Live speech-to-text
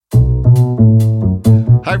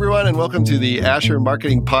Hi, everyone, and welcome to the Asher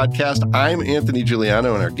Marketing Podcast. I'm Anthony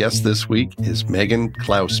Giuliano, and our guest this week is Megan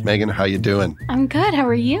Clouse. Megan, how you doing? I'm good. How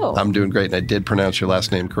are you? I'm doing great, and I did pronounce your last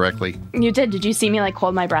name correctly. You did. Did you see me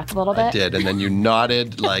hold my breath a little bit? I did, and then you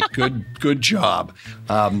nodded good job.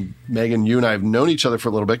 Megan, you and I have known each other for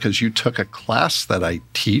a little bit because you took a class that I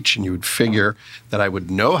teach, and you would figure that I would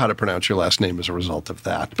know how to pronounce your last name as a result of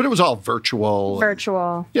that. But it was all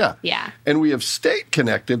virtual. Yeah. And we have stayed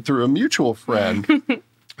connected through a mutual friend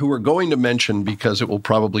who we're going to mention because it will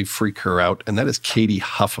probably freak her out, and that is Katie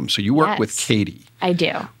Huffam. So you work with Katie. I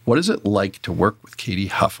do. What is it like to work with Katie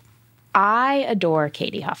Huffam? I adore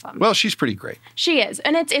Katie Huffam. Well, she's pretty great. She is.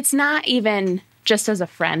 And it's not even just as a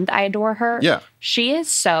friend I adore her. Yeah. She is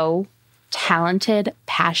so talented,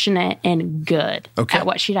 passionate, and good at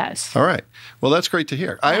what she does. All right. Well, that's great to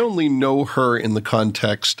hear. I only know her in the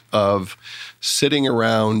context of sitting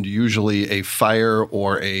around usually a fire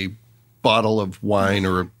or a bottle of wine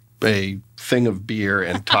or a thing of beer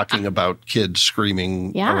and talking about kids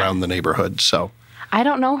screaming around the neighborhood. So I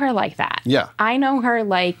don't know her like that. Yeah. I know her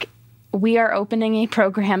like, we are opening a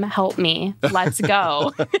program, help me, let's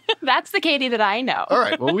go. That's the Katie that I know. All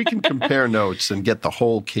right. Well, we can compare notes and get the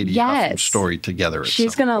whole Katie Huffam story together.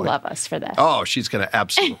 She's going to love us for this. Oh, she's going to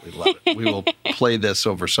absolutely love it. We will play this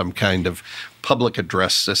over some kind of public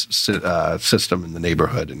address system in the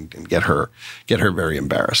neighborhood and get her very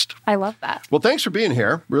embarrassed. I love that. Well, thanks for being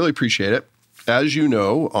here. Really appreciate it. As you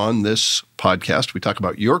know, on this podcast, we talk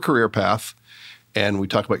about your career path, and we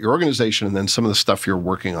talk about your organization and then some of the stuff you're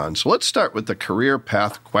working on. So let's start with the career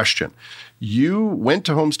path question. You went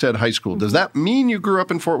to Homestead High School. Does that mean you grew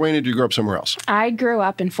up in Fort Wayne, or did you grow up somewhere else? I grew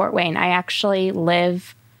up in Fort Wayne. I actually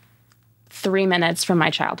live 3 minutes from my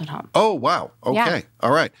childhood home. Oh, wow. Okay. Yeah.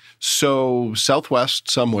 All right. So Southwest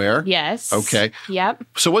somewhere. Yes. Okay. Yep.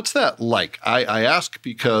 So what's that like? I ask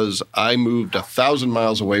because I moved 1,000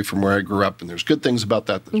 miles away from where I grew up, and there's good things about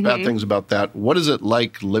that. There's bad things about that. What is it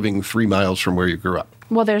like living 3 miles from where you grew up?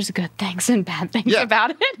 Well, there's good things and bad things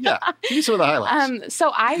about it. Yeah. Give me some of the highlights.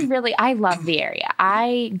 So I love the area.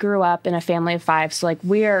 I grew up in a family of 5, so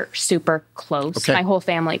we're super close. Okay. My whole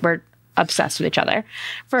family, we're obsessed with each other,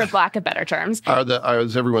 for lack of better terms.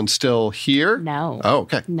 Is everyone still here? No. Oh,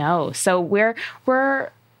 okay. No. So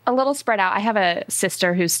we're a little spread out. I have a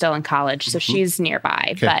sister who's still in college, so she's nearby.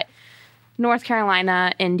 Okay. But North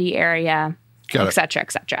Carolina, Indy area, et cetera,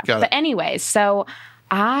 et cetera. But anyways, so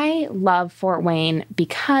I love Fort Wayne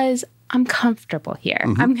because I'm comfortable here.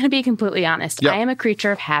 I'm going to be completely honest. Yep. I am a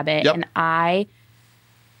creature of habit, and I,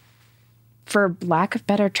 for lack of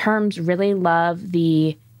better terms, really love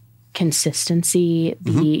the consistency.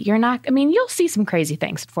 You'll see some crazy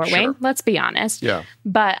things at Fort Wayne, let's be honest. Yeah.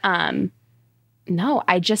 But no,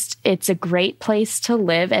 it's a great place to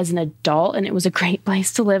live as an adult, and it was a great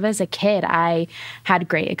place to live as a kid. I had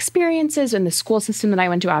great experiences in the school system that I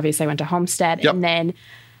went to. Obviously, I went to Homestead, and then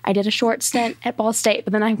I did a short stint at Ball State,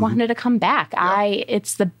 but then I wanted to come back.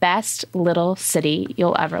 It's the best little city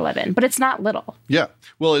you'll ever live in, but it's not little. Yeah.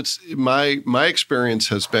 Well, it's my experience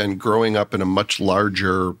has been growing up in a much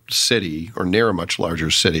larger city or near a much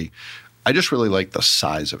larger city. I just really like the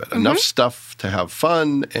size of it. Enough stuff to have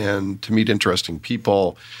fun and to meet interesting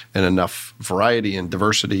people, and enough variety and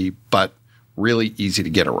diversity, but really easy to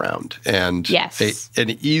get around. And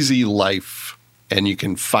an easy life, and you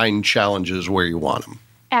can find challenges where you want them.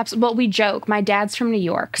 Absolutely. Well, we joke. My dad's from New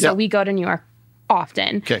York, so we go to New York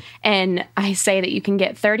often. Okay. And I say that you can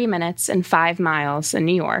get 30 minutes and 5 miles in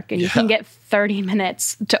New York, and you can get 30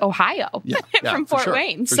 minutes to Ohio from Fort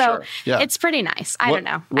Wayne. So it's pretty nice. I don't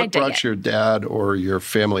know. What brought your dad or your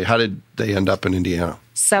family? How did they end up in Indiana?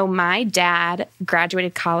 So my dad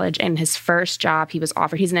graduated college, and his first job he was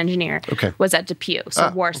offered, he's an engineer, was at Depew,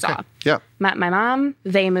 Warsaw. Okay. Yeah. My mom,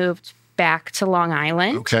 they moved back to Long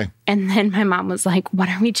Island. Okay. And then my mom was like, what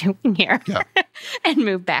are we doing here? Yeah. And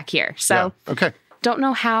moved back here. So don't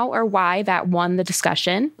know how or why that won the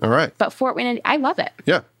discussion. All right. But Fort Wayne, I love it.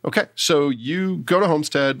 Yeah. Okay. So you go to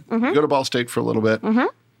Homestead, you go to Ball State for a little bit.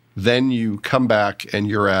 Then you come back and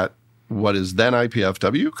you're at what is then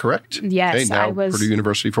IPFW, correct? Yes. Okay, now I was Purdue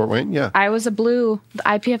University, Fort Wayne. Yeah. I was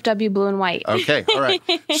IPFW blue and white. Okay. All right.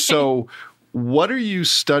 So what are you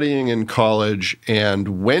studying in college,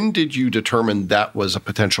 and when did you determine that was a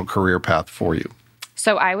potential career path for you?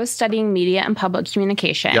 So I was studying media and public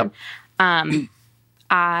communication. Yep.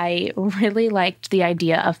 I really liked the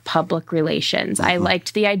idea of public relations. I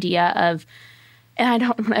liked the idea of, and I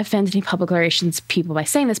don't want to offend any public relations people by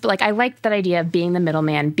saying this, but I liked that idea of being the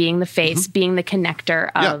middleman, being the face, being the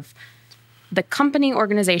connector of the company,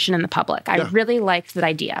 organization, and the public. I really liked that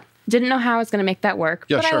idea. Didn't know how I was going to make that work,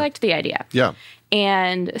 but I liked the idea. Yeah.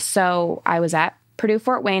 And so I was at Purdue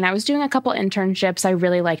Fort Wayne. I was doing a couple internships. I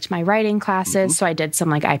really liked my writing classes. So I did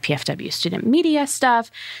some like IPFW student media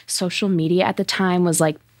stuff. Social media at the time was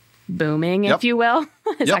like booming, if you will.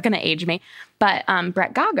 It's not going to age me. But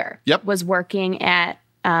Brett Gogger was working at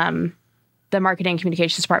the marketing and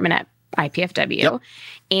communications department at IPFW.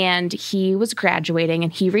 And he was graduating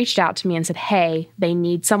and he reached out to me and said, hey, they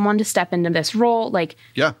need someone to step into this role. Like,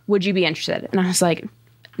 would you be interested? And I was like,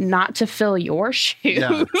 not to fill your shoes.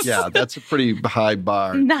 Yeah, that's a pretty high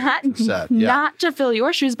bar. Not to fill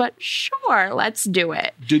your shoes, but sure, let's do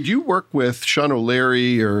it. Did you work with Sean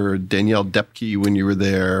O'Leary or Danielle Depke when you were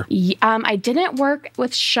there? I didn't work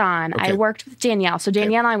with Sean. I worked with Danielle. So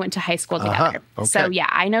Danielle and I went to high school together. So yeah,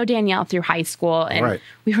 I know Danielle through high school, and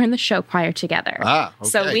we were in the show choir together.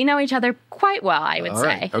 So we know each other quite well, I would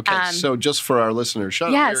say. Okay, so just for our listeners,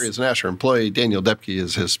 Sean O'Leary is an Asher employee. Danielle Depke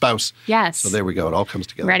is his spouse. Yes. So there we go. It all comes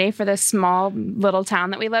together. Ready for this small little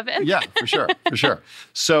town that we live in? Yeah, for sure.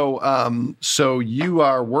 So you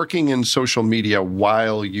are working in social media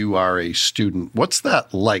while you are a student. What's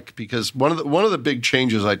that like? Because one of the big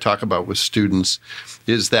changes I talk about with students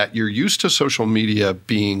is that you're used to social media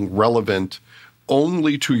being relevant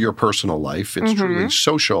only to your personal life. It's truly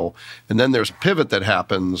social. And then there's a pivot that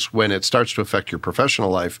happens when it starts to affect your professional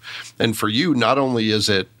life. And for you, not only is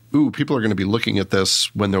it, people are going to be looking at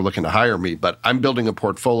this when they're looking to hire me, but I'm building a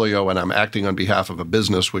portfolio and I'm acting on behalf of a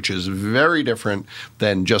business, which is very different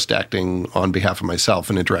than just acting on behalf of myself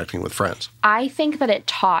and interacting with friends. I think that it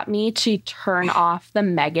taught me to turn off the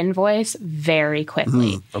Megan voice very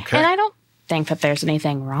quickly. And I don't think that there's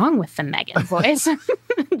anything wrong with the Megan voice.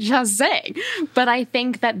 Just saying. But I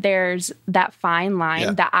think that there's that fine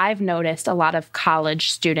line that I've noticed a lot of college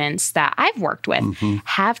students that I've worked with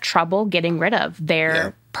have trouble getting rid of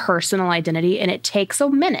their personal identity, and it takes a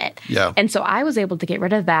minute. And so I was able to get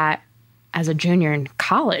rid of that as a junior in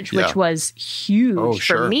college, which was huge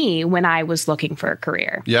for me when I was looking for a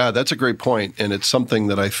career. Yeah, that's a great point. And it's something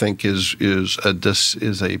that I think is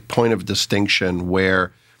a point of distinction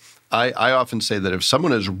where I often say that if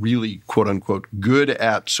someone is really, quote unquote, good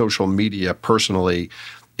at social media personally,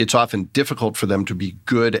 it's often difficult for them to be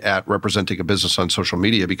good at representing a business on social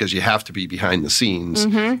media because you have to be behind the scenes.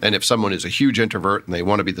 And if someone is a huge introvert and they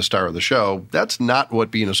want to be the star of the show, that's not what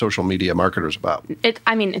being a social media marketer is about.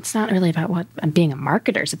 It's not really about what being a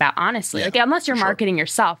marketer is about, honestly. Like, unless you're marketing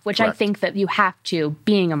yourself, which I think that you have to,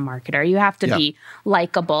 being a marketer, you have to be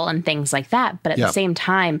likable and things like that. But at the same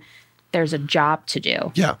time, there's a job to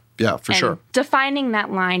do. Yeah, for sure. Defining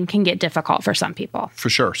that line can get difficult for some people.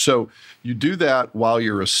 For sure. So you do that while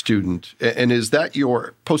you're a student. And is that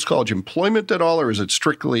your post-college employment at all, or is it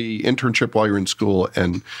strictly internship while you're in school?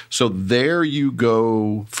 And so there you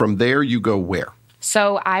go. From there, you go where?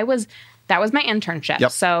 So that was my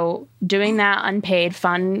internship. So doing that unpaid,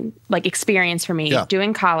 fun, like experience for me,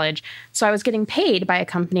 doing college. So I was getting paid by a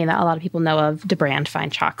company that a lot of people know of, DeBrand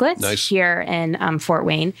Fine Chocolates, here in Fort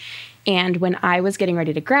Wayne. And when I was getting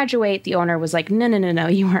ready to graduate, the owner was like, no,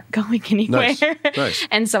 you aren't going anywhere. Nice.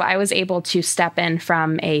 And so I was able to step in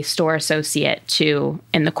from a store associate to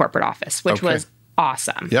in the corporate office, which was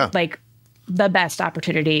awesome. Like the best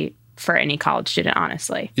opportunity for any college student,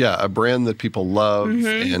 honestly. Yeah, a brand that people love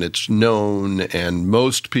and it's known, and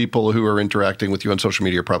most people who are interacting with you on social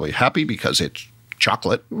media are probably happy because it's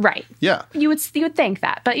chocolate. Right. Yeah. You would think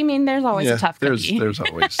that. But I mean, there's always a tough cookie.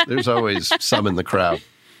 There's always some in the crowd.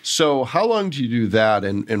 So how long do you do that,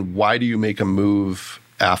 and why do you make a move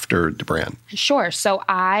after DeBrand? Sure. So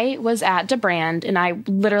I was at DeBrand, and I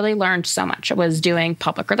literally learned so much. I was doing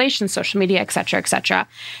public relations, social media, et cetera, et cetera.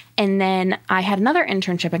 And then I had another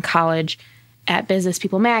internship in college at Business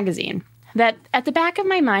People magazine. That at the back of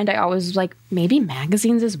my mind, I always was like, maybe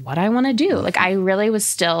magazines is what I want to do. Like, I really was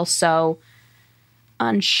still so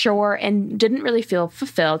unsure and didn't really feel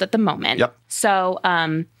fulfilled at the moment. So,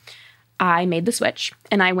 I made the switch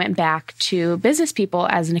and I went back to Business People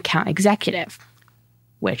as an account executive,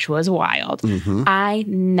 which was wild. I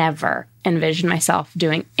never envisioned myself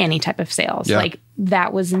doing any type of sales. Like,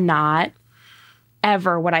 that was not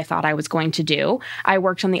ever what I thought I was going to do. I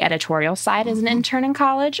worked on the editorial side as an intern in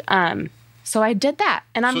college. So I did that.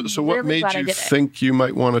 And I'm So what really glad made I you did think you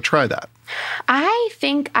might want to try that? I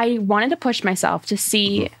think I wanted to push myself to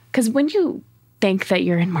see, because when you think that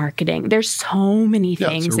you're in marketing, there's so many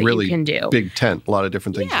things that you can do. Big tent, a lot of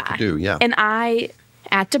different things you can do. And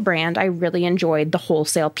at DeBrand, I really enjoyed the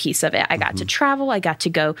wholesale piece of it. I got to travel. I got to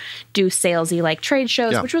go do salesy like trade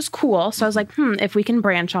shows, which was cool. So I was like, if we can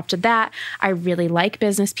branch off to that. I really like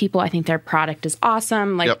Business People. I think their product is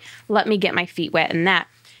awesome. Like, let me get my feet wet in that.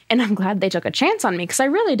 And I'm glad they took a chance on me because I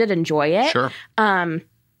really did enjoy it.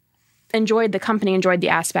 enjoyed the company, enjoyed the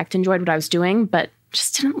aspect, enjoyed what I was doing, but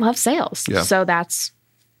just didn't love sales. Yeah. So that's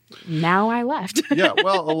now I left. Yeah,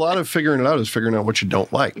 well, a lot of figuring it out is figuring out what you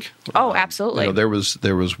don't like. Oh, absolutely. There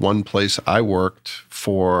was one place I worked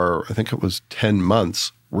for, I think it was 10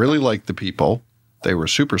 months, really liked the people. They were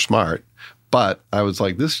super smart, but I was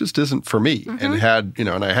like, this just isn't for me. And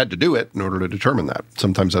I had to do it in order to determine that.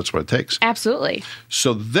 Sometimes that's what it takes. Absolutely.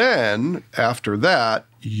 So then after that,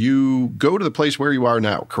 you go to the place where you are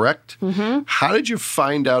now, correct? Mm-hmm. How did you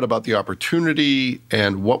find out about the opportunity,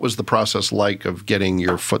 and what was the process like of getting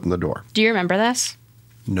your foot in the door? Do you remember this?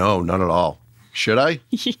 No, not at all. Should I?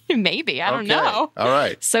 Maybe. I don't know. All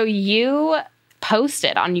right. So you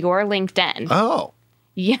posted on your LinkedIn. Oh.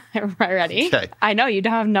 Yeah, ready? Okay. I know you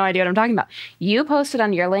have no idea what I'm talking about. You posted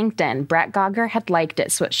on your LinkedIn, Brett Gogger had liked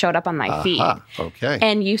it, so it showed up on my feed. Okay.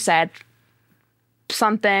 And you said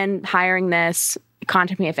something, hiring this,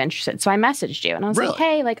 contact me if interested. So I messaged you and I was like,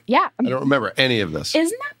 hey, I don't remember any of this.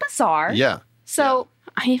 Isn't that bizarre? Yeah. So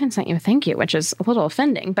I even sent you a thank you, which is a little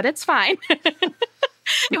offending, but it's fine.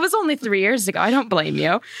 It was only 3 years ago. I don't blame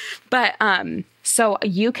you. But so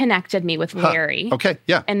you connected me with Larry. Okay,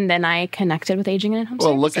 yeah. And then I connected with Aging and In-Home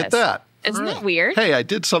Services. Well, look at that. Isn't that weird? Hey, I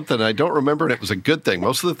did something I don't remember, and it was a good thing.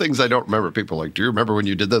 Most of the things I don't remember, people are like, do you remember when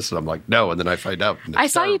you did this? And I'm like, no. And then I find out. I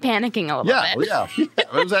saw you panicking a little bit. Yeah.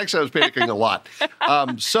 I was panicking a lot.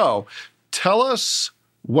 So tell us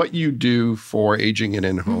what you do for Aging and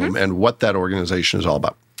In-Home and what that organization is all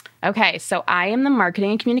about. Okay, so I am the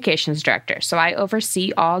marketing and communications director. So I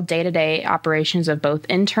oversee all day-to-day operations of both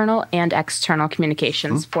internal and external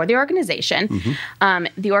communications for the organization.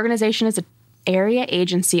 The organization is an area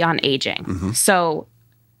agency on aging. So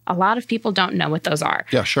a lot of people don't know what those are.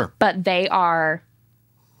 Yeah, sure. But they are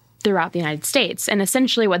throughout the United States. And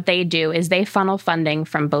essentially what they do is they funnel funding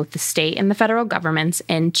from both the state and the federal governments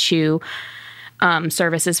into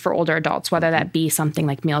services for older adults, whether that be something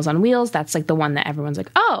like Meals on Wheels. That's like the one that everyone's like,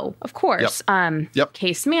 oh, of course.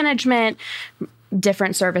 Case management,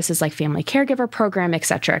 different services like family caregiver program, et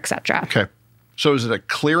cetera, et cetera. Okay. So is it a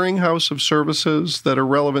clearinghouse of services that are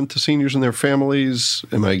relevant to seniors and their families?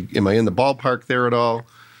 Am I in the ballpark there at all?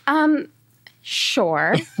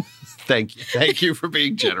 Sure. Thank you. Thank you for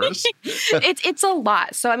being generous. It's a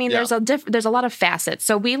lot. So, I mean, there's a lot of facets.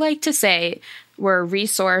 So we like to say we're a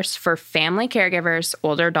resource for family caregivers,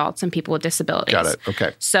 older adults, and people with disabilities. Got it.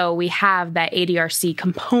 Okay. So we have that ADRC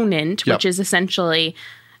component, which is essentially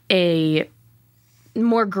a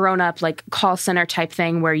more grown-up, like call center type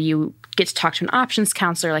thing where you get to talk to an options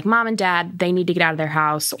counselor, like mom and dad, they need to get out of their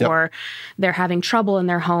house or they're having trouble in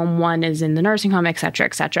their home. One is in the nursing home, et cetera,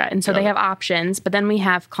 et cetera. And so they have options, but then we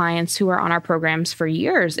have clients who are on our programs for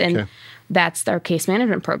years, and that's their case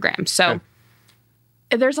management program. So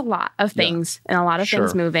there's a lot of things and a lot of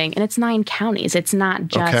things moving, and it's 9 counties. It's not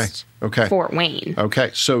just Fort Wayne.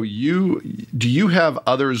 Okay. So do you have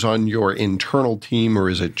others on your internal team, or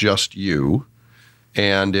is it just you?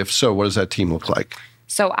 And if so, what does that team look like?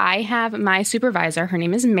 So I have my supervisor. Her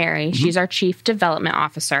name is Mary. She's our chief development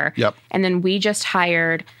officer. Yep. And then we just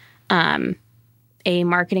hired a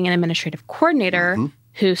marketing and administrative coordinator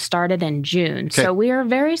who started in June. Okay. So we are a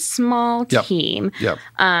very small team. Yep.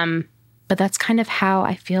 But that's kind of how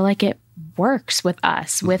I feel like it works with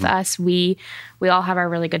us. With us, we all have our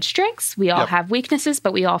really good strengths. We all have weaknesses,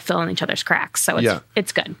 but we all fill in each other's cracks. So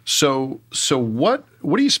it's good. So what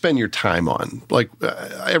do you spend your time on? Like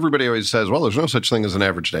everybody always says, well, there's no such thing as an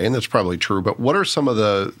average day, and that's probably true. But what are some of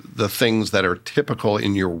the things that are typical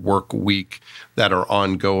in your work week that are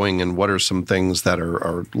ongoing, and what are some things that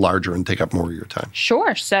are larger and take up more of your time?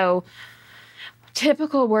 Sure. So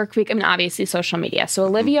typical work week, I mean, obviously social media. So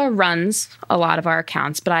Olivia runs a lot of our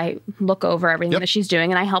accounts, but I look over everything that she's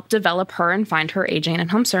doing, and I help develop her and find her Aging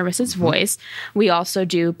and Home Services voice. We also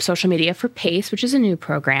do social media for PACE, which is a new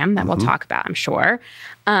program that we'll talk about, I'm sure.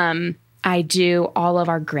 I do all of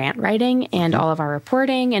our grant writing and all of our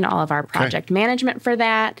reporting and all of our project management for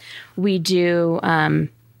that. We do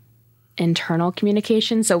internal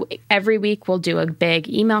communication. So every week we'll do a big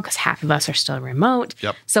email because half of us are still remote.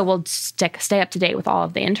 So we'll stay up to date with all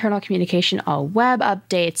of the internal communication, all web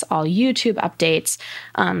updates, all YouTube updates,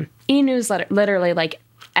 e-newsletter, literally like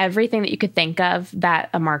everything that you could think of that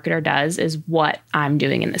a marketer does is what I'm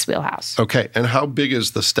doing in this wheelhouse. Okay. And how big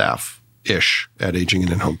is the staff-ish at Aging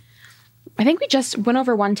and In-Home? I think we just went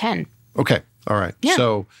over 110. Okay. All right. Yeah.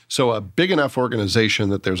 So a big enough organization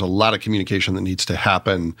that there's a lot of communication that needs to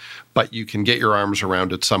happen, but you can get your arms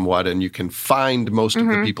around it somewhat, and you can find most of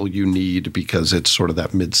the people you need because it's sort of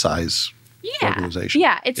that mid-size organization.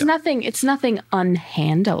 Yeah. It's nothing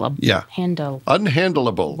unhandleable. Yeah.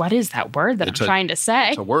 Unhandleable. What is that word that I'm trying to say?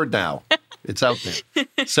 It's a word now. It's out there.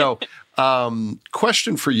 So,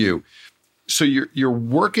 question for you. So you're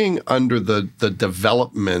working under the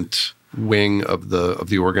development wing of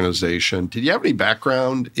the organization. Did you have any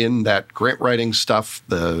background in that grant writing stuff,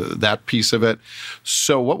 that piece of it?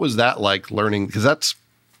 So what was that like learning? Because that's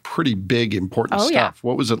pretty big, important stuff. Yeah.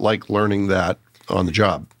 What was it like learning that on the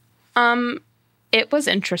job? It was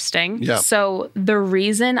interesting. Yeah. So the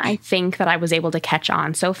reason I think that I was able to catch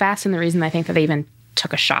on so fast, and the reason I think that they even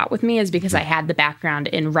took a shot with me, is because I had the background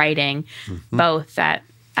in writing, both at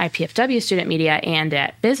IPFW Student Media and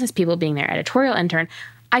at Business People, being their editorial intern.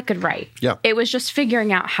 I could write. Yeah. It was just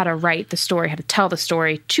figuring out how to write the story, how to tell the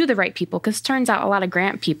story to the right people, because it turns out a lot of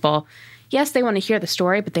grant people, yes, they want to hear the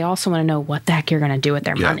story, but they also want to know what the heck you're going to do with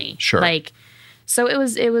their money. Sure. So it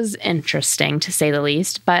was interesting, to say the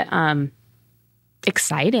least, but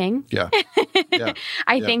exciting. Yeah.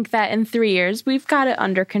 I think that in 3 years, we've got it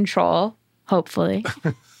under control, hopefully.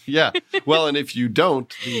 Yeah. Well, and if you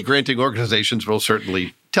don't, the granting organizations will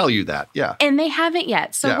certainly tell you that. Yeah. And they haven't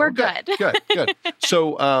yet, so we're good. Good.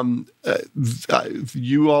 So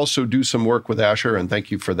you also do some work with Asher, and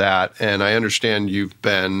thank you for that. And I understand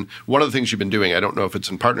one of the things you've been doing, I don't know if it's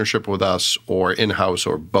in partnership with us or in-house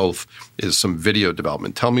or both, is some video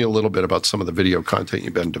development. Tell me a little bit about some of the video content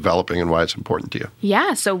you've been developing and why it's important to you.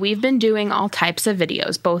 Yeah, so we've been doing all types of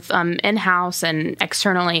videos, both in-house and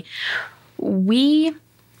externally.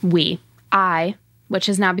 I, which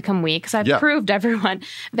has now become we, because I've proved everyone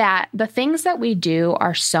that the things that we do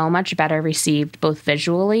are so much better received both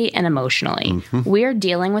visually and emotionally. We're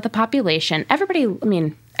dealing with a population. Everybody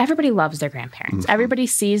loves their grandparents. Everybody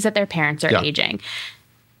sees that their parents are aging.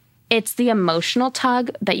 It's the emotional tug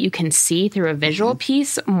that you can see through a visual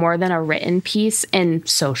piece more than a written piece in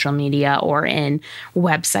social media or in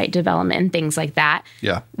website development and things like that.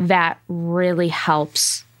 Yeah. That really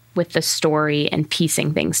helps with the story and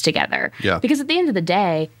piecing things together. Yeah. Because at the end of the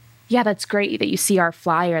day, that's great that you see our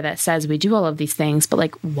flyer that says we do all of these things,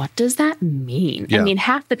 but what does that mean? Yeah. I mean,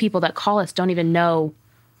 half the people that call us don't even know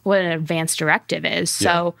what an advance directive is.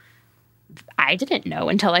 So I didn't know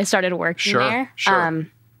until I started working there. Sure.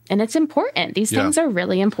 And it's important. These things are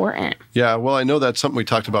really important. Yeah, well, I know that's something we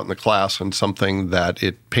talked about in the class, and something that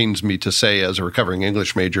it pains me to say as a recovering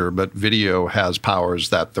English major, but video has powers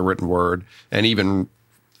that the written word and even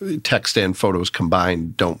text and photos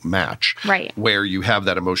combined don't match. Right. Where you have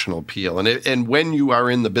that emotional appeal. And when you are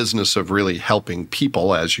in the business of really helping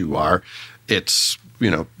people, as you are, it's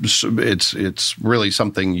really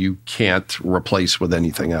something you can't replace with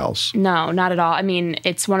anything else. No, not at all. I mean,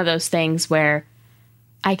 it's one of those things where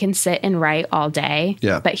I can sit and write all day,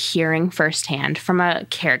 but hearing firsthand from a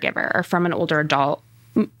caregiver or from an older adult,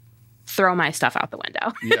 throw my stuff out the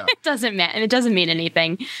window. Yeah. It doesn't mean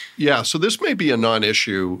anything. Yeah, so this may be a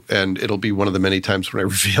non-issue, and it'll be one of the many times when I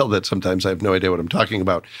reveal that sometimes I have no idea what I'm talking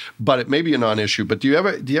about. But it may be a non-issue. But do you have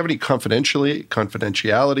any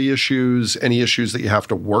confidentiality issues, any issues that you have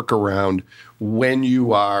to work around when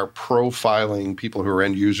you are profiling people who are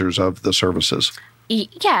end users of the services?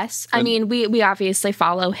 Yes. I mean, we obviously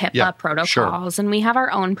follow HIPAA protocols, and we have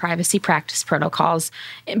our own privacy practice protocols,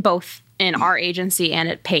 both in our agency and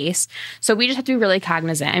at PACE. So we just have to be really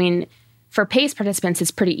cognizant. I mean, for PACE participants,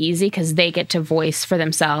 it's pretty easy because they get to voice for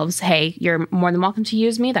themselves, hey, you're more than welcome to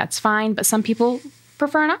use me. That's fine. But some people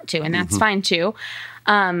prefer not to, and that's fine too.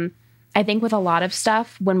 I think with a lot of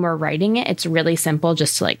stuff, when we're writing it, it's really simple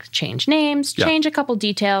just to change names, change a couple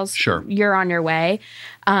details. Sure. You're on your way.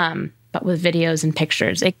 But with videos and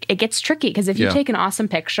pictures, it gets tricky because if you take an awesome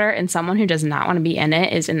picture and someone who does not want to be in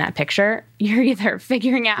it is in that picture, you're either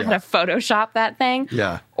figuring out how to Photoshop that thing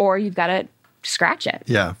or you've got to scratch it.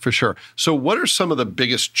 Yeah, for sure. So what are some of the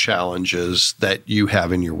biggest challenges that you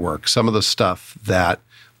have in your work? Some of the stuff that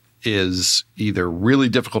is either really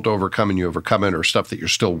difficult to overcome and you overcome it, or stuff that you're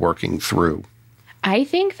still working through? I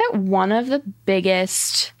think that one of the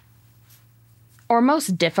biggest or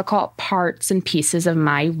most difficult parts and pieces of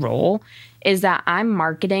my role is that I'm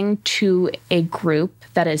marketing to a group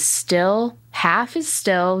that is still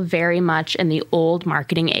very much in the old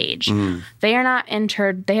marketing age. They have not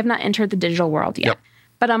entered the digital world yet.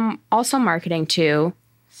 But I'm also marketing to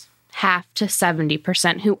half to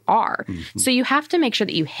 70% who are. So you have to make sure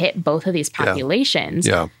that you hit both of these populations.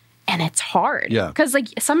 And it's hard. Because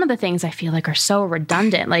some of the things I feel are so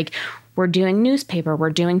redundant. We're doing newspaper, we're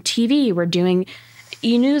doing TV, we're doing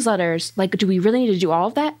e-newsletters. Do we really need to do all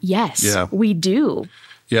of that? Yes, we do.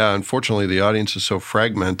 Yeah, unfortunately, the audience is so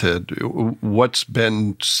fragmented. What's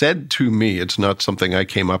been said to me, it's not something I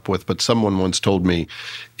came up with, but someone once told me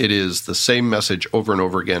it is the same message over and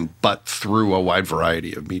over again, but through a wide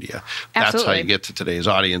variety of media. Absolutely. That's how you get to today's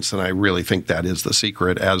audience, and I really think that is the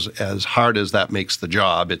secret. As hard as that makes the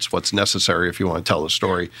job, it's what's necessary if you want to tell a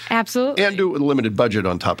story. Absolutely. And do it with a limited budget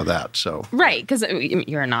on top of that. So right, because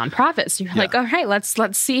you're a nonprofit, so you're like, all right,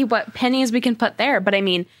 let's see what pennies we can put there. But I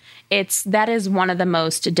mean, that is one of the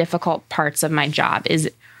most difficult parts of my job is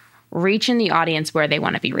reaching the audience where they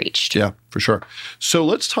want to be reached. Yeah, for sure. So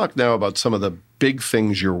let's talk now about some of the big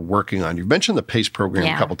things you're working on. You've mentioned the PACE program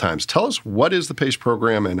a couple times. Tell us, what is the PACE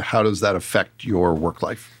program and how does that affect your work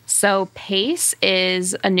life? So PACE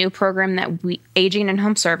is a new program that Aging and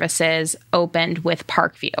Home Services opened with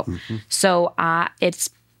Parkview. Mm-hmm. So it's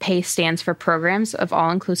PACE stands for Programs of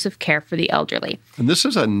All-Inclusive Care for the Elderly. And this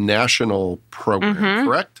is a national program,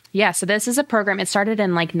 correct? Yeah, so this is a program. It started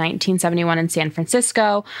in like 1971 in San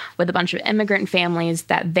Francisco with a bunch of immigrant families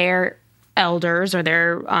that their elders or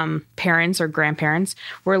their parents or grandparents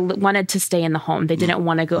wanted to stay in the home. They didn't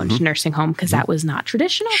want to go into nursing home because that was not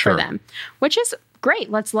traditional for them, which is great.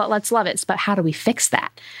 Let's love it. But how do we fix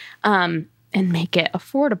that? And make it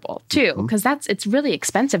affordable too, because it's really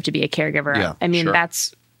expensive to be a caregiver. Yeah, I mean,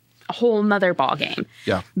 that's a whole nother ball game.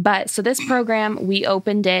 Yeah. But so this program, we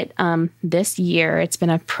opened it this year. It's been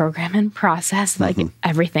a program in process, like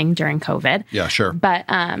everything during COVID. Yeah, sure. But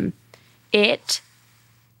it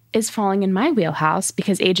is falling in my wheelhouse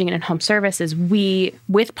because Aging and Home Services,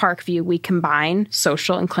 with Parkview, we combine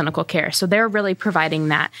social and clinical care. So they're really providing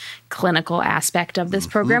that clinical aspect of this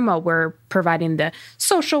program while we're providing the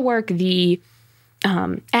social work, the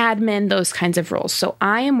admin, those kinds of roles. So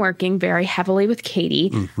I am working very heavily with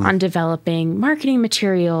Katie on developing marketing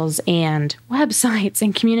materials and websites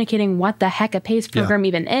and communicating what the heck a PACE program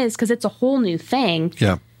even is, because it's a whole new thing.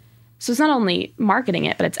 Yeah. So it's not only marketing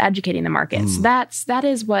it, but it's educating the market. So that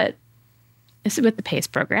is what is with the PACE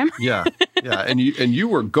program. Yeah. And you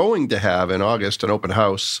were going to have in August an open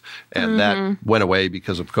house, and that went away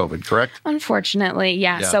because of COVID, correct? Unfortunately,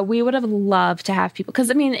 yeah. So we would have loved to have people, because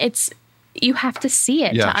I mean, you have to see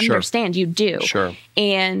it to understand. You do. Sure.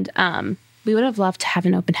 And we would have loved to have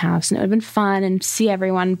an open house, and it would have been fun and see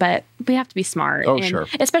everyone, but we have to be smart. Oh, and sure.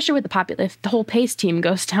 Especially with the population. If the whole PACE team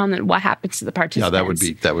goes down, then what happens to the participants?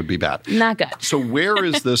 Yeah, that would be bad. Not good. So where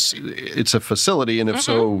is this? It's a facility, and if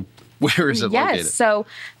so, where is it located? Yes. So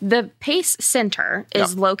the PACE Center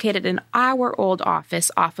is located in our old office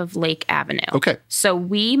off of Lake Avenue. Okay. So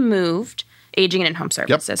we moved. Aging and Home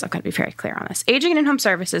Services. I've got to be very clear on this. Aging and Home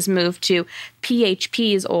Services moved to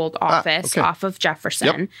PHP's old office off of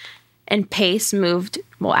Jefferson. And PACE moved,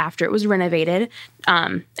 after it was renovated,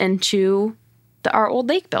 into our old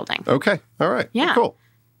lake building. Okay. All right. Yeah. Well,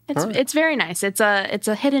 cool. It's very nice. It's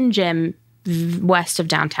a hidden gem west of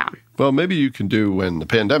downtown. Well, maybe you can do, when the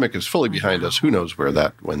pandemic is fully behind us, who knows when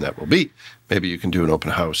that will be. Maybe you can do an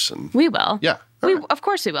open house. And we will. Yeah. Of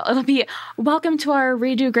course we will. It'll be welcome to our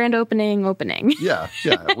redo grand opening. Yeah.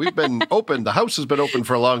 We've been open. The house has been open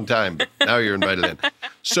for a long time, but now you're invited in.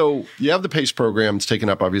 So you have the PACE program. It's taken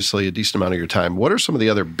up, obviously, a decent amount of your time. What are some of the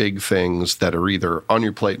other big things that are either on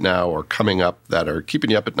your plate now or coming up that are keeping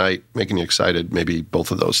you up at night, making you excited? Maybe both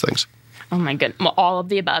of those things. Oh, my goodness. Well, all of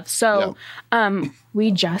the above. So we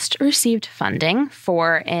just received funding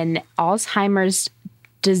for an Alzheimer's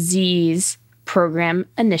disease program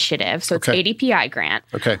initiative. So it's ADPI grant,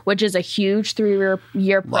 which is a huge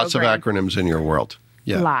 3-year program. Lots of acronyms in your world.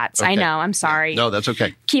 Yeah. Lots. I know. I'm sorry. No, that's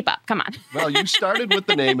okay. Keep up. Come on. Well, you started with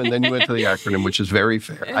the name and then you went to the acronym, which is very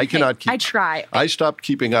fair. I cannot keep up. I try. I stopped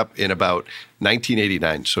keeping up in about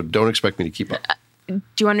 1989, so don't expect me to keep up.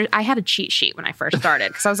 I had a cheat sheet when I first started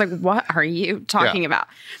because I was like, what are you talking about?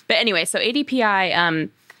 But anyway, so ADPI,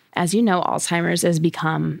 as you know, Alzheimer's has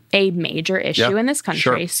become a major issue in this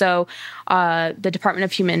country. So the Department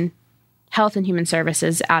of Human Health and Human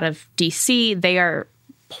Services out of D.C., they are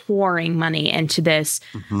pouring money into this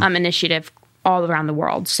initiative all around the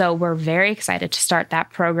world. So we're very excited to start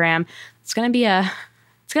that program. It's going to be a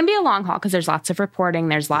long haul because there's lots of reporting.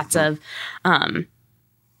 There's lots of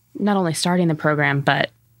not only starting the program, but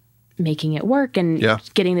making it work and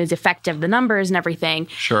getting the effective, the numbers and everything.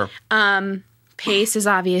 Sure. PACE is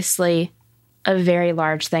obviously a very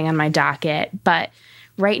large thing on my docket, but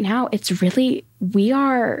right now we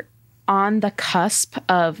are on the cusp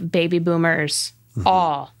of baby boomers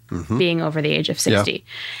all being over the age of 60. Yeah.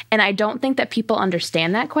 And I don't think that people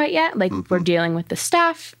understand that quite yet. Like we're dealing with the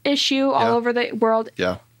staff issue all over the world.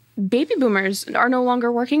 Yeah. Baby boomers are no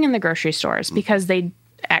longer working in the grocery stores because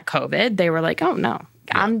at COVID, they were like, oh no,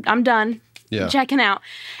 I'm done checking out.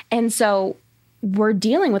 And so we're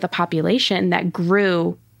dealing with a population that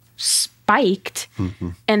grew, spiked,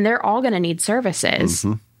 and they're all going to need services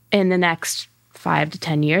in the next 5 to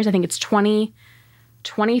 10 years. I think it's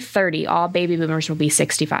 2030, all baby boomers will be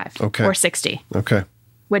 65 or 60. Okay.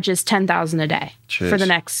 Which is 10,000 a day for the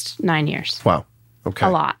next 9 years. Wow. Okay. A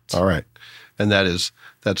lot. All right. And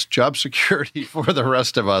that's job security for the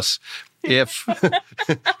rest of us if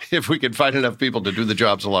if we can find enough people to do the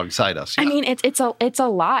jobs alongside us. Yeah. I mean, it's a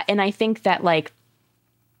lot. And I think that like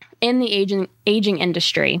in the aging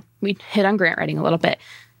industry, we hit on grant writing a little bit.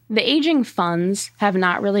 The aging funds have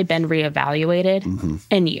not really been reevaluated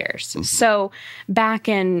in years. So back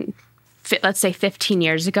in, let's say 15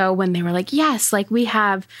 years ago, when they were like, yes, like we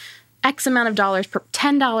have X amount of dollars per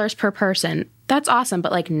 $10 per person. That's awesome.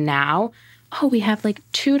 But like now, we have like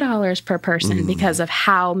 $2 per person because of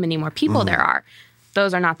how many more people there are.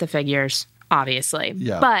 Those are not the figures, obviously.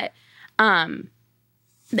 Yeah. But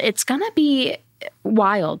it's going to be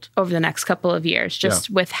wild over the next couple of years, just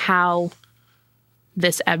with how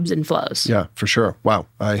this ebbs and flows. Yeah, for sure. Wow.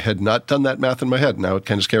 I had not done that math in my head. Now it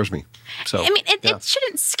kind of scares me. So I mean, it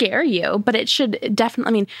shouldn't scare you, but it should definitely,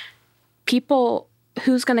 I mean, people,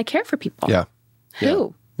 who's going to care for people? Yeah.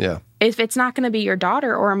 Who? Yeah. If it's not going to be your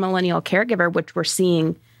daughter or a millennial caregiver, which we're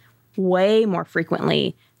seeing way more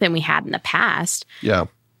frequently than we had in the past. Yeah.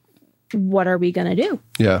 What are we going to do?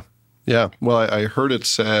 Yeah. Yeah. Well, I heard it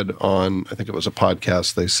said on, I think it was a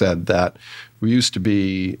podcast, they said that we used to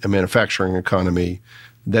be a manufacturing economy,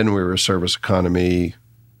 then we were a service economy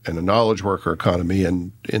and a knowledge worker economy,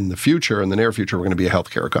 and in the future, in the near future, we're going to be a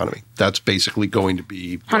healthcare economy. That's basically going to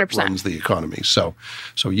be what 100%. runs the economy. So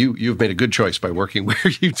you've made a good choice by working where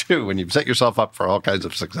you do, and you've set yourself up for all kinds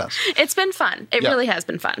of success. It's been fun. It really has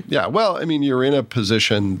been fun. Yeah. Well, I mean, you're in a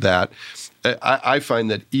position that I find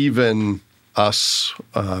that even us,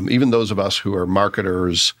 even those of us who are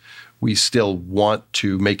marketers, we still want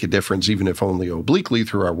to make a difference, even if only obliquely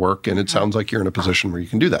through our work. And it sounds like you're in a position where you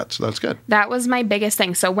can do that. So that's good. That was my biggest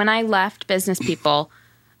thing. So when I left Business People,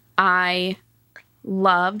 I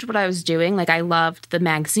loved what I was doing. Like I loved the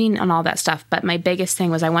magazine and all that stuff. But my biggest thing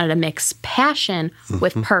was I wanted to mix passion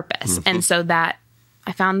with purpose. And so that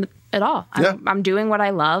I found it all. I'm doing what I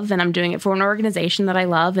love, and I'm doing it for an organization that I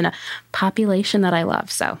love and a population that I love.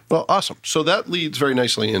 So, well, awesome. So that leads very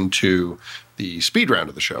nicely into the speed round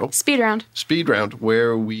of the show. Speed round,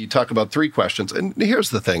 where we talk about 3 questions. And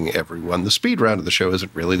here's the thing, everyone. The speed round of the show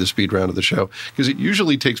isn't really the speed round of the show, because it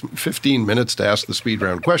usually takes 15 minutes to ask the speed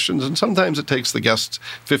round questions, and sometimes it takes the guests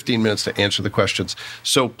 15 minutes to answer the questions.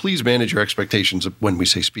 So please manage your expectations when we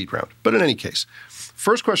say speed round. But in any case,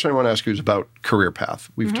 first question I want to ask you is about career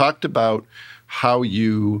path. We've talked about how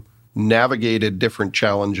you navigated different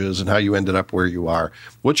challenges and how you ended up where you are.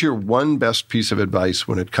 What's your one best piece of advice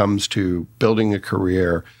when it comes to building a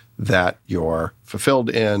career that you're fulfilled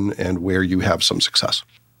in and where you have some success?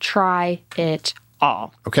 Try it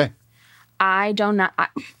all. Okay. I do not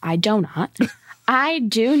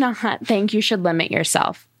think you should limit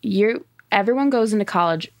yourself. Everyone goes into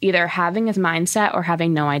college either having a mindset or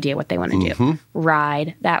having no idea what they want to do.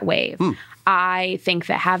 Ride that wave. I think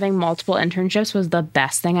that having multiple internships was the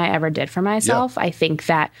best thing I ever did for myself. I think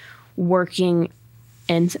that working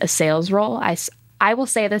in a sales role, I will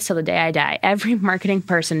say this till the day I die. Every marketing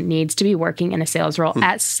person needs to be working in a sales role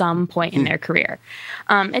at some point in their career.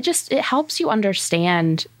 It helps you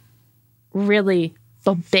understand really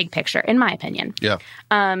the big picture, in my opinion. Yeah.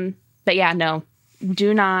 But yeah, no,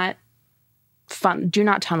 do not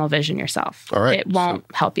tunnel vision yourself. All right. It won't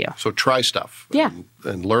help you. So try stuff. Yeah.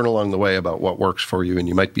 And learn along the way about what works for you, and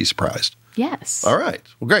you might be surprised. Yes. All right.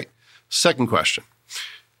 Well, great. Second question.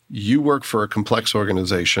 You work for a complex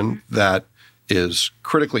organization that is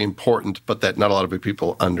critically important, but that not a lot of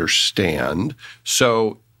people understand.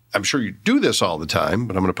 So I'm sure you do this all the time,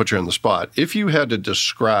 but I'm going to put you on the spot. If you had to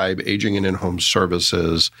describe aging and in-home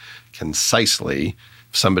services concisely,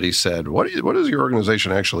 somebody said, what does your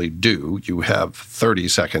organization actually do? You have 30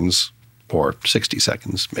 seconds or 60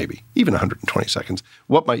 seconds, maybe even 120 seconds.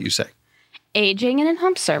 What might you say? Aging and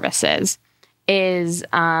in-home services is,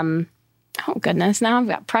 oh goodness, now I've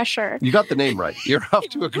got pressure. You got the name right. You're off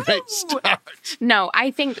to a great start. No,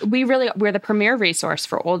 I think we're the premier resource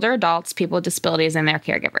for older adults, people with disabilities, and their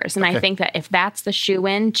caregivers. And I think that if that's the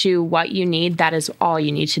shoe-in to what you need, that is all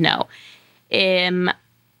you need to know.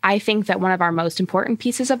 I think that one of our most important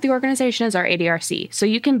pieces of the organization is our ADRC. So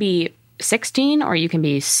you can be 16 or you can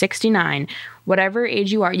be 69. Whatever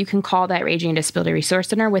age you are, you can call that Aging and Disability Resource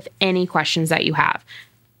Center with any questions that you have.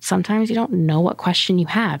 Sometimes you don't know what question you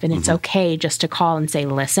have, and it's okay just to call and say,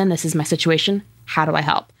 listen, this is my situation. How do I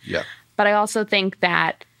help? Yeah. But I also think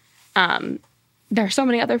that there are so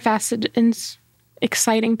many other facets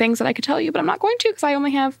exciting things that I could tell you, but I'm not going to because I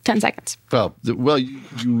only have 10 seconds. Well,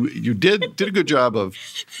 you did a good job of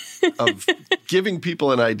giving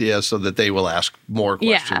people an idea so that they will ask more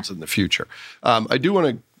questions in the future. I do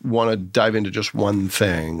want to dive into just one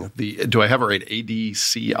thing. Do I have it right?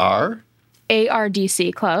 ADCR?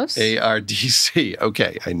 ARDC, close. ARDC.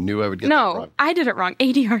 Okay, I knew I would get that wrong. No, I did it wrong.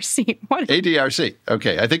 ADRC. What? ADRC.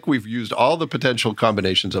 Okay, I think we've used all the potential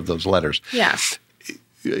combinations of those letters. Yes.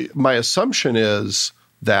 My assumption is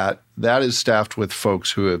that is staffed with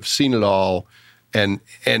folks who have seen it all, and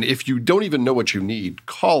if you don't even know what you need,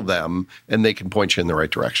 call them, and they can point you in the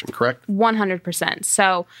right direction, correct? 100%.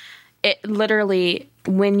 So it literally,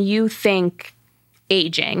 when you think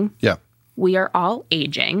aging, we are all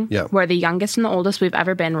aging. Yeah. We're the youngest and the oldest we've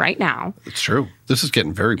ever been right now. It's true. This is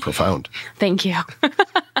getting very profound. Thank you.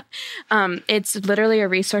 It's literally a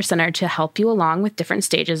resource center to help you along with different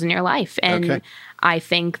stages in your life. And I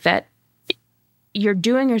think that you're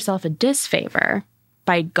doing yourself a disfavor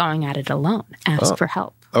by going at it alone. Ask for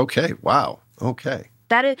help. Okay. Wow. Okay.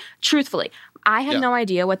 That is, truthfully, I had no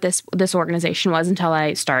idea what this organization was until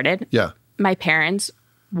I started. Yeah. My parents,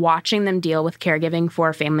 watching them deal with caregiving for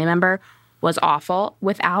a family member was awful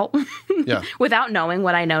without knowing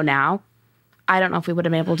what I know now. I don't know if we would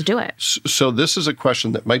have been able to do it. So this is a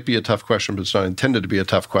question that might be a tough question, but it's not intended to be a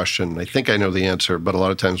tough question. I think I know the answer, but a lot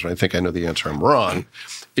of times when I think I know the answer, I'm wrong.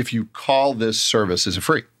 If you call this service, is it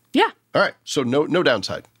free? Yeah. All right. So no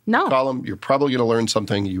downside. No. Call them. You're probably going to learn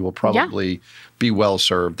something. You will probably be well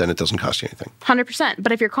served, and it doesn't cost you anything. 100%.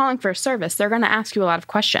 But if you're calling for a service, they're going to ask you a lot of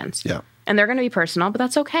questions. Yeah. And they're going to be personal, but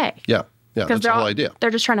that's okay. Yeah. Yeah. That's the whole idea. They're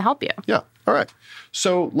just trying to help you. Yeah. All right.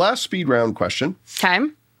 So last speed round question. Okay.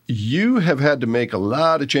 You have had to make a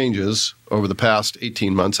lot of changes over the past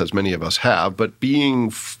 18 months, as many of us have, but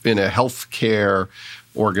being in a healthcare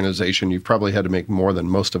organization, you've probably had to make more than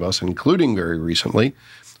most of us, including very recently.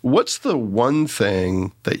 What's the one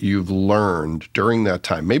thing that you've learned during that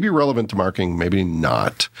time, maybe relevant to marketing, maybe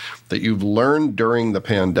not, that you've learned during the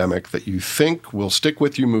pandemic that you think will stick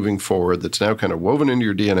with you moving forward, that's now kind of woven into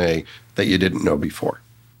your DNA that you didn't know before?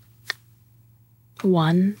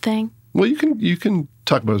 One thing? Well, you can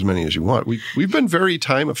talk about as many as you want. We've been very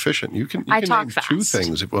time efficient. You can talk name fast. two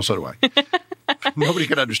things. Well, so do I. Nobody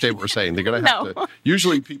can understand what we're saying. They're going to have to.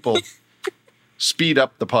 Usually people speed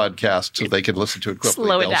up the podcast so they can listen to it quickly.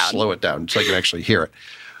 They'll slow it down so they can actually hear it.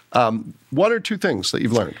 One or two things that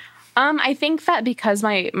you've learned? I think that because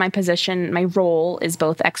my position, my role is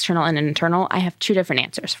both external and internal, I have two different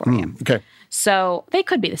answers for you. Okay. So they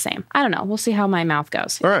could be the same. I don't know. We'll see how my mouth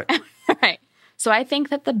goes. All right. All right. So I think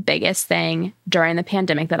that the biggest thing during the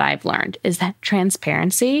pandemic that I've learned is that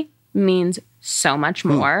transparency means so much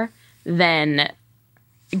more than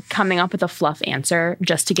coming up with a fluff answer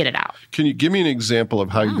just to get it out. Can you give me an example of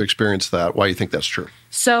how you've experienced that, why you think that's true?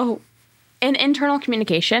 So in internal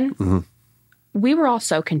communication, we were all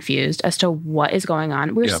so confused as to what is going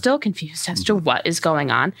on. We're still confused as to what is going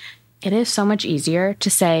on. It is so much easier to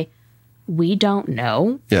say, we don't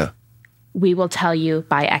know. Yeah. We will tell you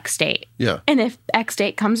by X date. Yeah. And if X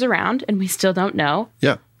date comes around and we still don't know,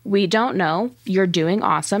 we don't know, you're doing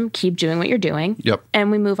awesome. Keep doing what you're doing. Yep. And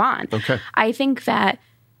we move on. Okay. I think that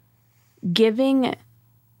giving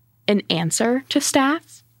an answer to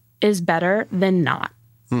staff is better than not,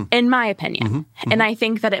 in my opinion. And I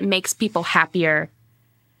think that it makes people happier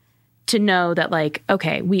to know that, like,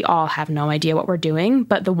 okay, we all have no idea what we're doing,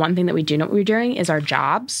 but the one thing that we do know what we're doing is our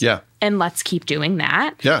jobs. Yeah. And let's keep doing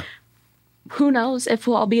that. Yeah. Who knows if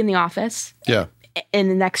we'll all be in the office in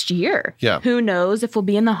the next year? Yeah. Who knows if we'll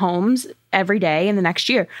be in the homes every day in the next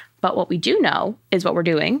year? But what we do know is what we're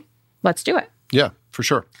doing. Let's do it. Yeah, for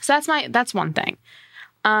sure. So that's one thing.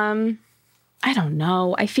 I don't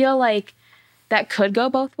know. I feel like that could go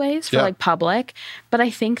both ways for like public. But I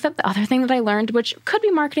think that the other thing that I learned, which could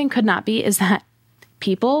be marketing, could not be, is that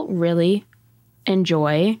people really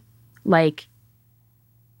enjoy like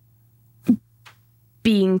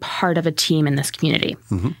being part of a team in this community.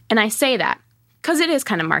 And I say that because it is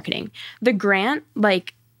kind of marketing. The grant,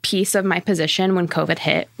 like, piece of my position when COVID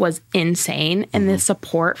hit was insane. And the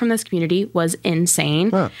support from this community was insane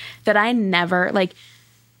that I never, like,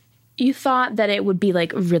 you thought that it would be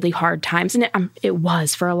like really hard times. And it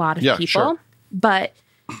was for a lot of people. Sure. But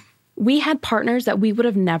we had partners that we would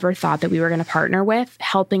have never thought that we were going to partner with,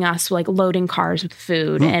 helping us, like, loading cars with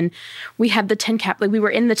food. And we had the Tin Cap, like, we were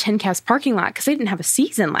in the Tin Caps parking lot because they didn't have a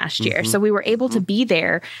season last year. So we were able to be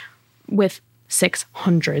there with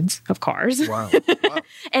 600s of cars. Wow.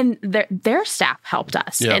 And their staff helped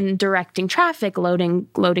us in directing traffic, loading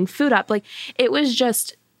food up. Like, it was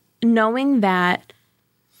just knowing that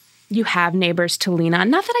you have neighbors to lean on.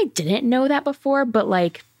 Not that I didn't know that before, but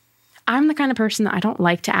like I'm the kind of person that I don't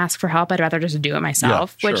like to ask for help. I'd rather just do it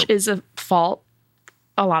myself, which is a fault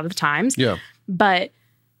a lot of the times. Yeah. But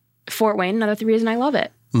Fort Wayne, another reason I love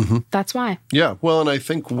it. Mm-hmm. That's why. Yeah. Well, and I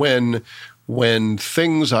think when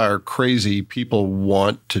things are crazy, people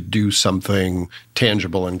want to do something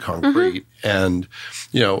tangible and concrete. And,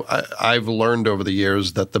 I've learned over the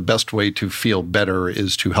years that the best way to feel better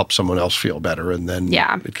is to help someone else feel better. And then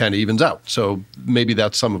it kind of evens out. So maybe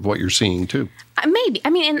that's some of what you're seeing too. Maybe. I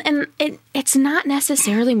mean, and it's not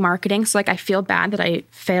necessarily marketing. So like, I feel bad that I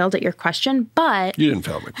failed at your question, but... You didn't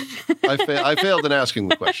fail me. I failed in asking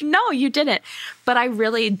the question. No, you didn't. But I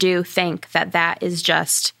really do think that is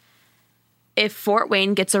just... If Fort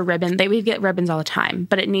Wayne gets a ribbon, we get ribbons all the time,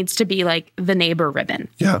 but it needs to be like the neighbor ribbon.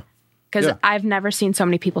 Yeah. Because I've never seen so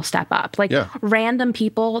many people step up. Like random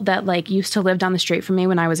people that like used to live down the street from me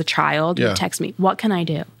when I was a child would text me, what can I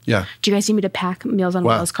do? Yeah. Do you guys need me to pack Meals on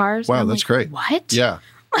Wheels cars? Wow, that's great. What? Yeah.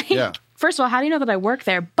 Like, first of all, how do you know that I work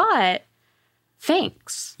there? But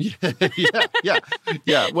thanks.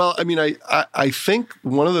 Yeah. Well, I mean, I think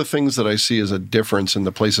one of the things that I see as a difference in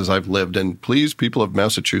the places I've lived, and please, people of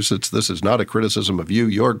Massachusetts, this is not a criticism of you.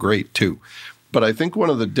 You're great too. But I think one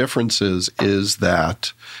of the differences is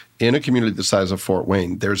that in a community the size of Fort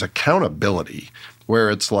Wayne, there's accountability where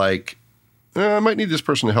it's like, I might need this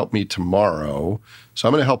person to help me tomorrow, so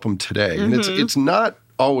I'm going to help them today. And it's not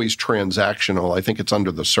always transactional. I think it's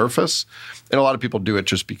under the surface. And a lot of people do it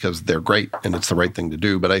just because they're great and it's the right thing to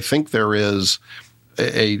do. But I think there is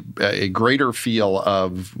a greater feel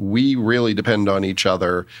of we really depend on each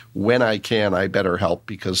other. When I can, I better help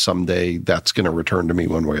because someday that's going to return to me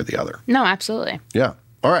one way or the other. No, absolutely. Yeah.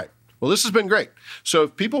 All right. Well, this has been great. So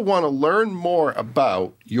if people want to learn more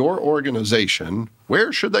about your organization,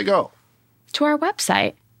 where should they go? To our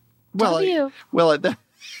website.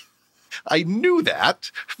 I knew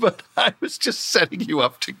that, but I was just setting you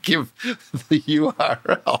up to give the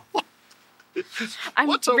URL.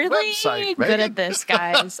 What's a really website, good at this,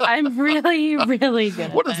 guys. I'm really, really good at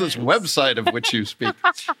this. What is this website of which you speak?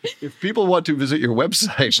 If people want to visit your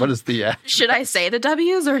website, what is the address? Should I say the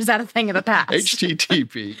W's or is that a thing of the past?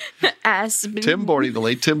 HTTP. Tim Bordy, the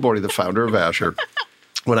late Tim Bordy, the founder of Asher,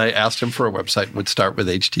 when I asked him for a website, would start with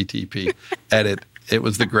HTTP. And it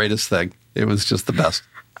was the greatest thing. It was just the best.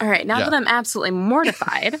 All right. Now that I'm absolutely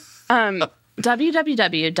mortified,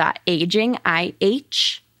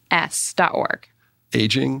 www.agingihs.org.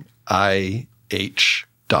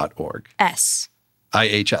 Agingih.org.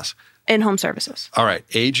 IHS. In home services. All right.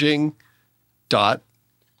 Aging dot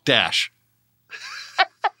dash.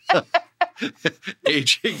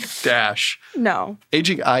 Aging dash. No.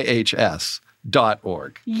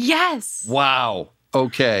 Agingihs.org. Yes. Wow.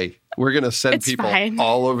 Okay. We're going to send people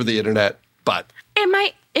all over the internet, but it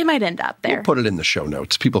might end up there. We'll put it in the show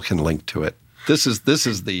notes. People can link to it. This is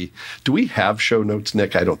the, do we have show notes,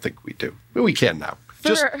 Nick? I don't think we do. But we can now.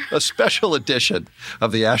 Just a special edition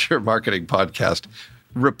of the Asher Marketing Podcast,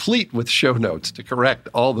 replete with show notes to correct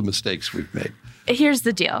all the mistakes we've made. Here's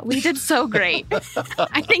the deal. We did so great.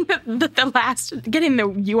 I think that the last, getting the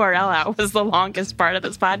URL out was the longest part of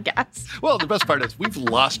this podcast. Well, the best part is we've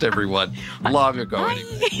lost everyone long ago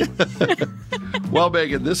anyway. Well,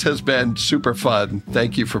 Megan, this has been super fun.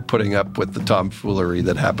 Thank you for putting up with the tomfoolery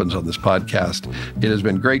that happens on this podcast. It has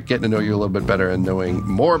been great getting to know you a little bit better and knowing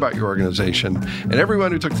more about your organization. And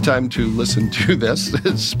everyone who took the time to listen to this,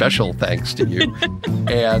 special thanks to you.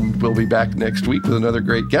 And we'll be back next week with another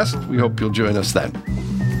great guest. We hope you'll join us then.